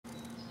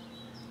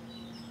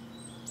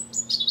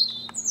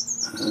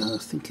I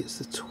think it's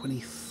the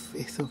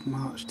 25th of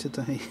March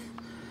today.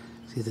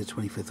 It's either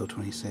 25th or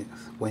 26th,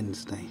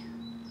 Wednesday.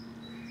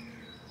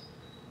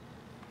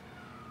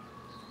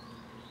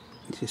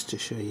 Just to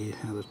show you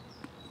how the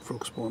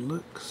Frogspawn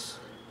looks.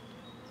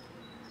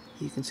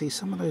 You can see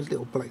some of those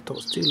little black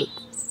dots do look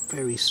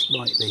very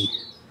slightly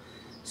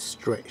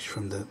stretched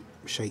from the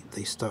shape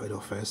they started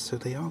off as, so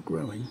they are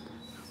growing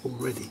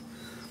already.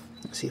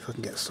 Let's see if I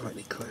can get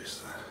slightly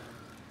closer.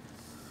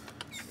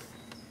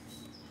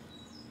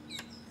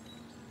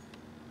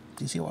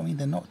 Do you see what I mean?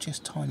 They're not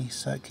just tiny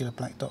circular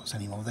black dots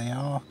anymore. They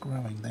are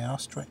growing, they are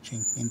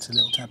stretching into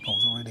little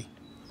tadpoles already.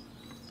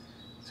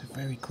 It's a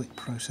very quick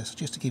process,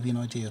 just to give you an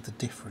idea of the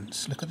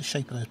difference. Look at the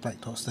shape of those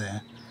black dots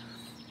there.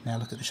 Now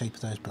look at the shape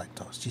of those black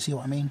dots. Do you see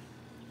what I mean?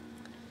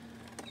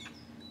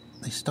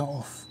 They start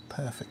off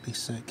perfectly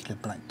circular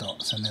black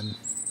dots, and then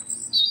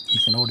you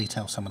can already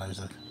tell some of those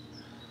are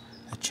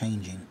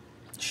changing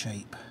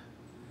shape.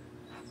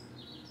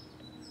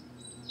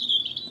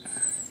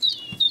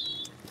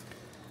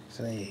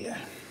 So there you go.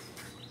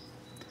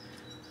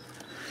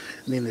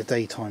 And in the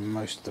daytime,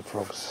 most of the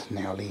frogs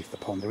now leave the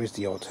pond. There is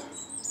the odd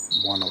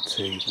one or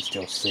two you can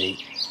still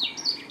see.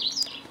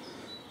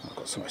 I've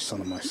got so much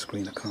sun on my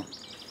screen I can't.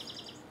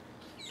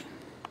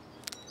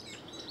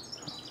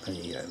 There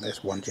you go,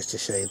 there's one just to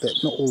show you that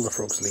not all the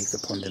frogs leave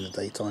the pond in the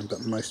daytime,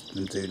 but most of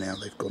them do now.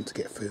 They've gone to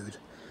get food.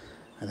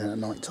 And then at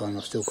night time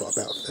I've still got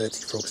about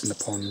 30 frogs in the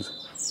pond,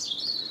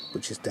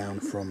 which is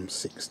down from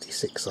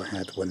 66 I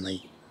had when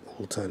they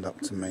all turned up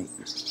to mate.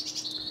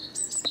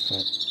 So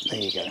there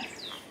you go.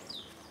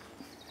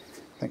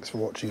 Thanks for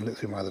watching, look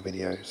through my other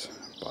videos.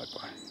 Bye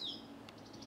bye.